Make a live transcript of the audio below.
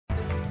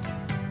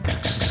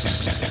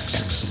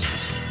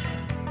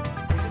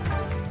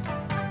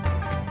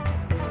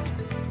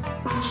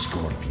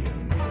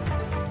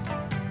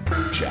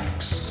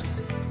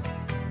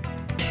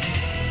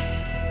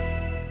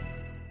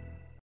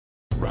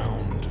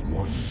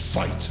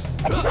fight.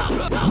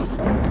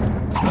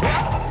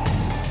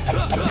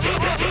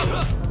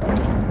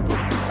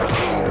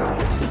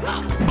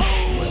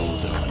 Well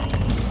done.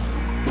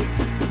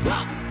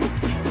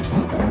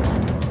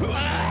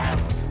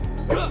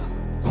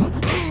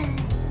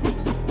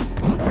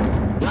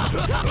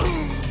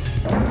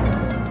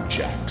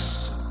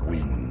 Jax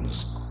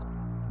wins.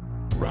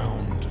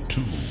 Round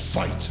 2,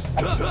 fight.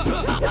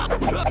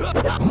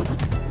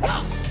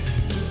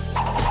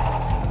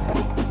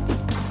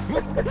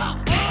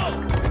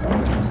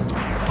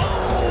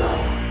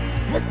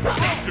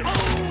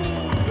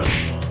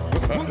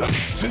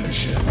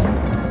 Finish him.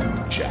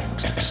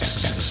 Jax,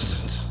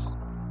 excellent.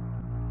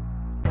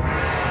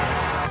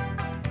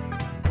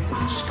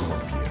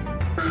 Scorpion,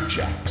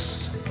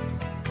 Jax.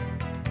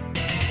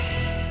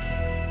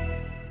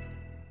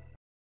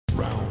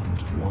 Round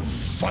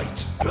 1, fight.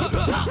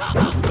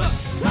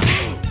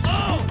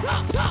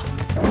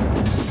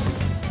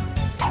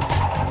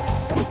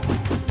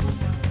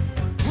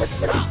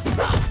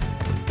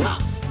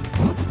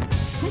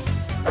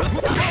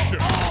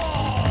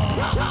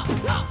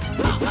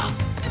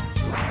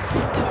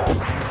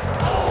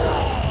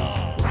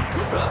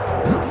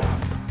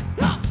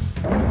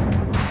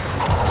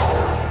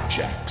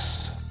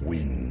 Jax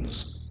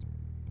wins.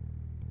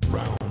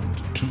 Round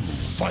 2,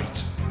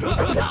 fight.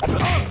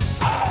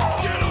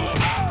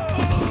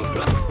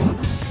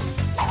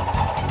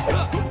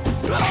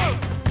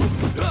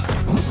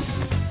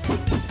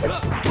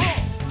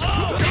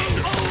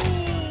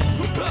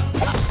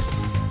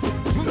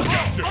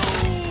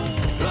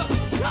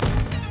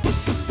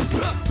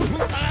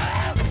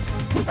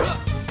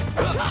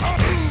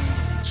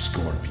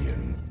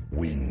 Scorpion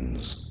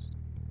wins.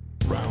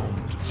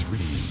 Round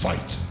 3,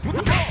 fight.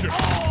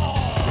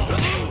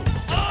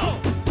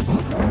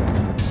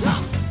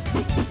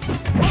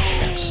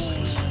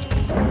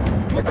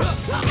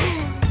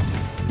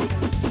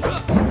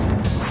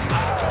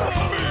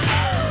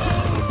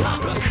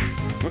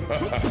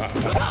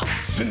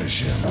 Finish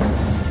him.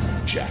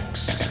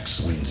 Jax X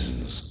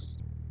wins.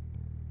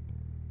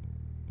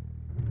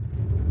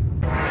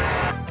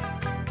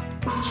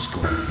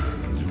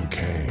 Scorpion, Liu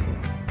Kang.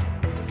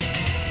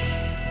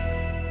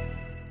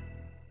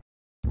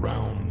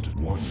 Round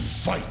 1,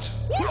 fight.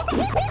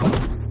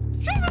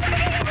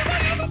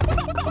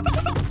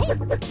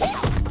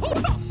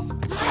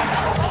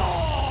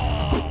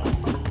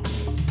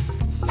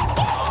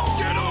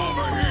 Get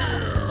over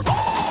here!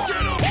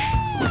 Get over!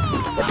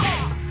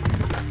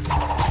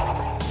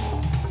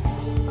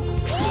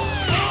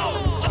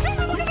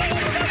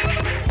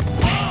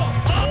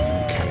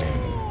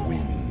 Kang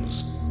wins.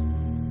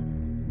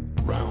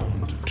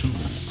 Round 2,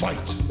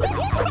 fight.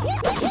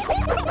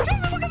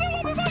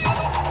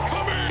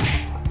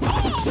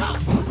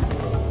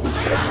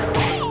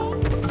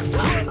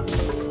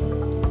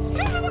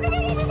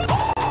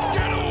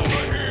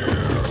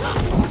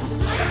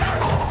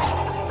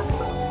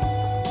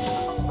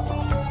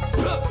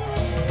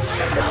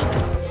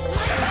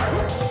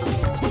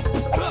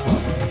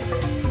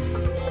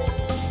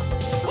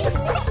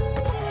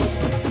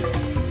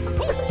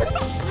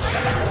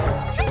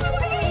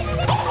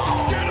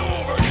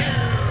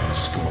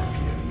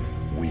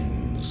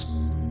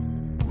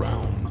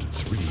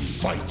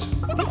 Fight!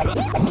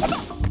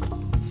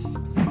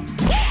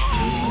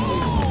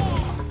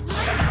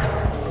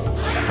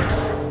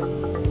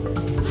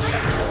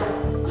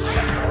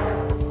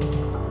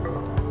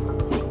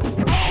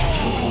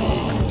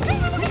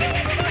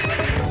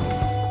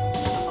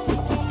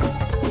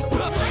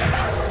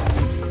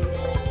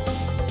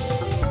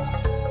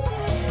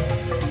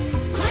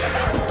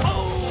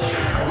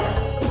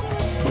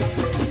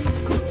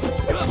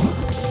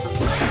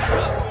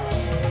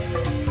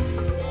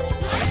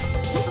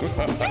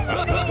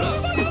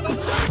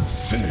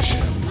 Finish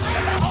him.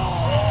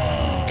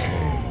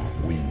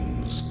 Kang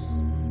wins.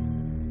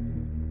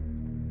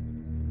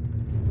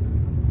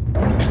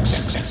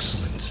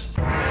 Excellent.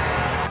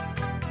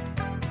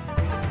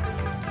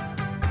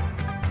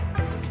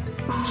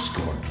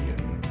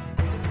 Scorpion.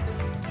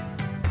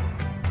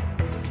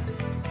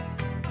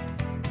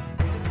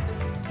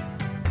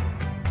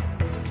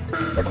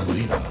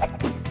 Mileena.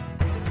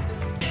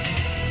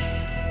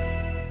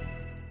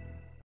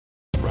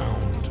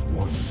 Round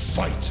 1,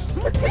 fight.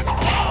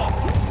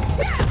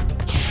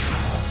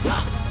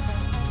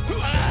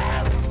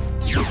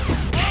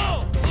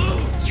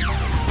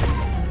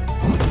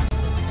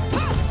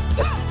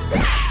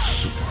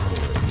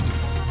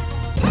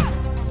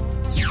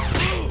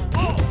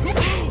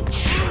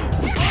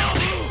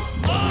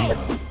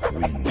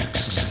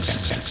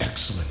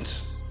 Excellent.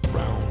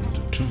 Round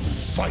 2,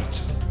 fight.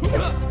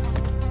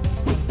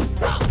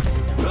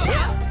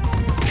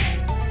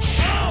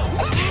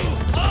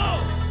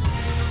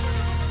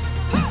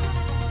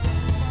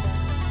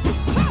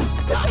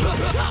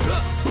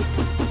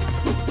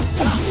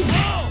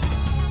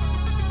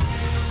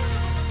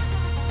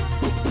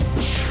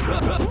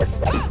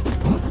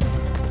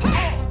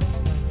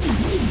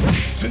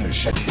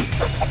 Finish it.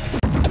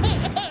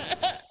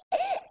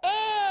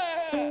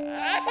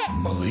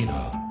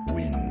 Mileena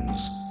wins.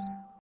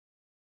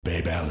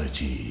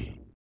 Babality.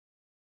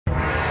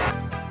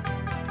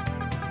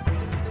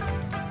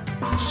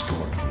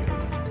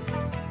 Scorpion.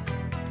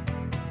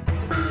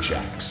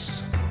 Jax.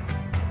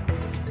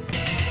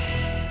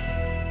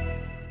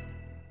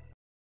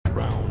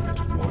 Round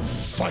 1,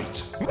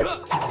 fight.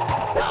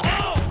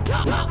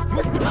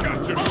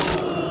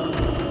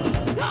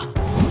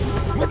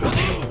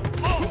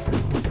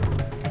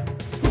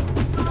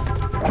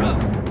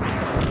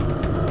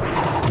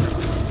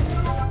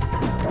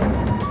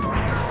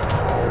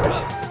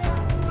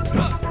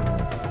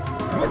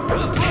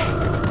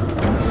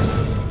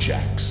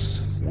 Jax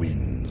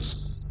wins.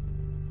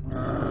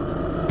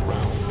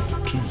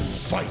 Round 2,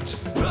 fight.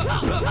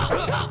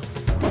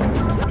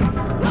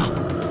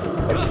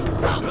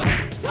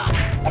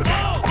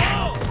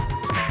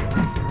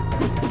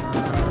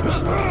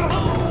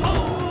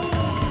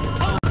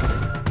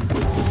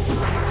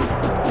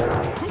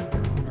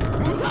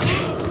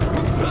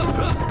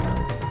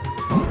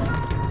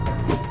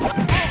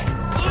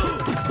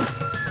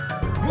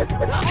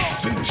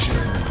 Finish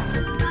him.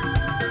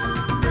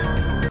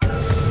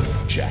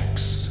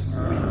 Jax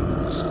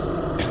wins.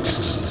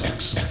 Excellent.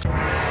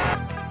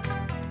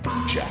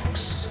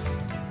 Jax.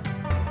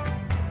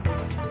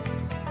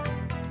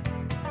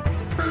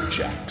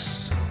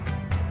 Jax.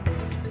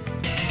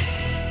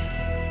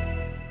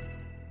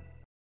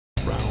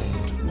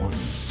 Round 1,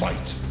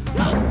 fight.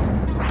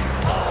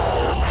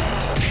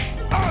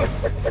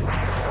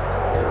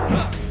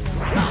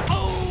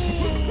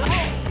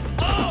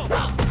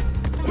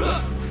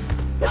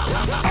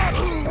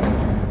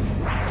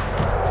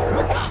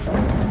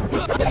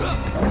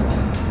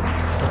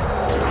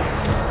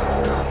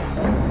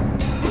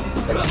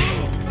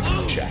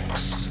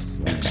 Jax.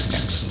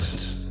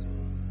 Excellent.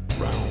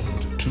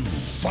 Round 2,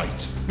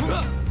 fight.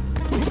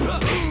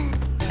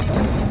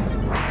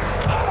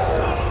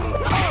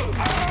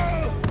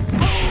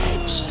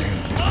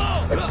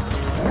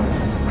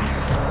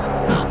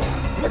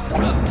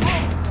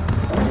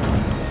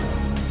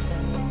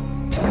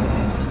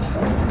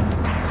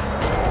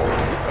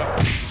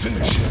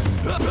 Finish him.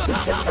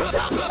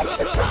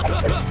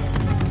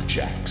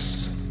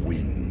 Jax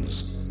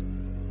wins.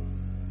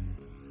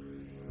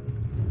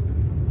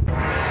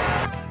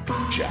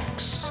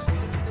 Jax.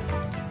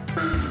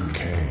 Liu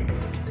Kang.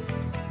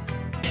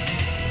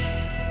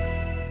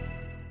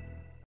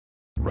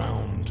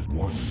 Round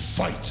 1,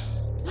 fight.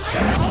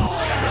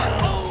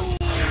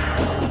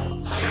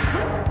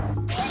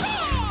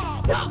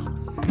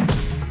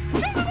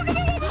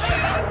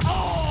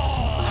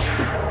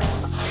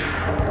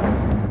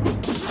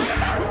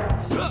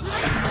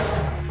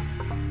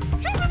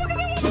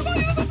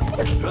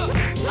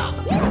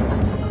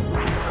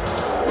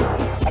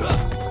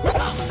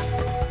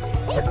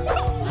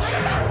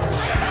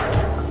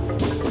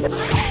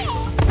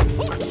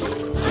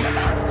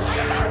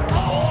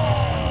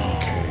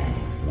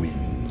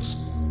 Wins.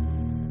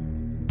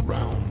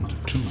 Round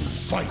 2,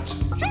 fight.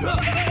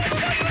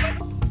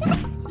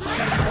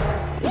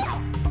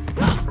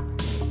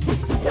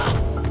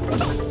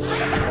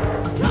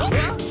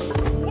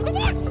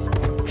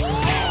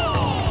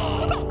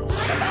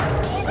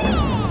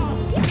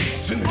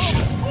 Finish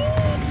him.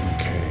 Liu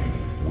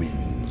Kang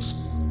wins.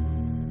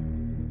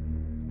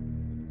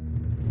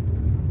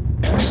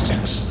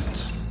 Excellent.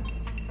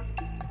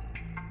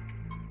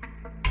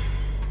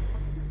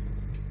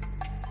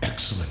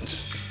 Excellent.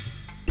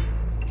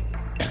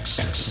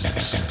 Excellent.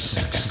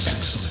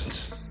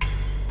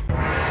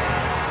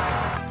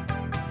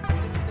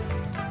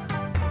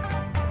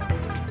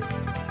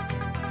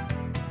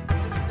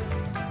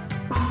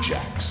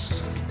 Jax.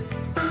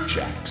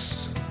 Jax.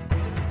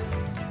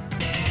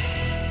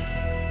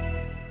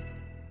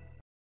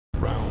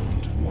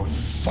 Round 1,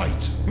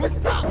 fight.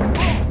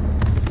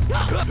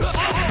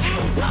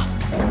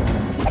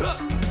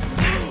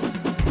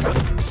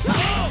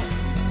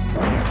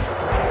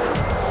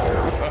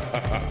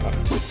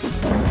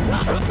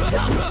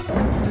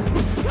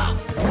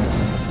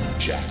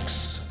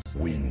 Jax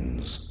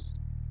wins.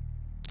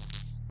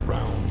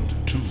 Round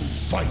 2,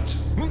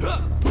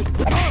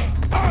 fight.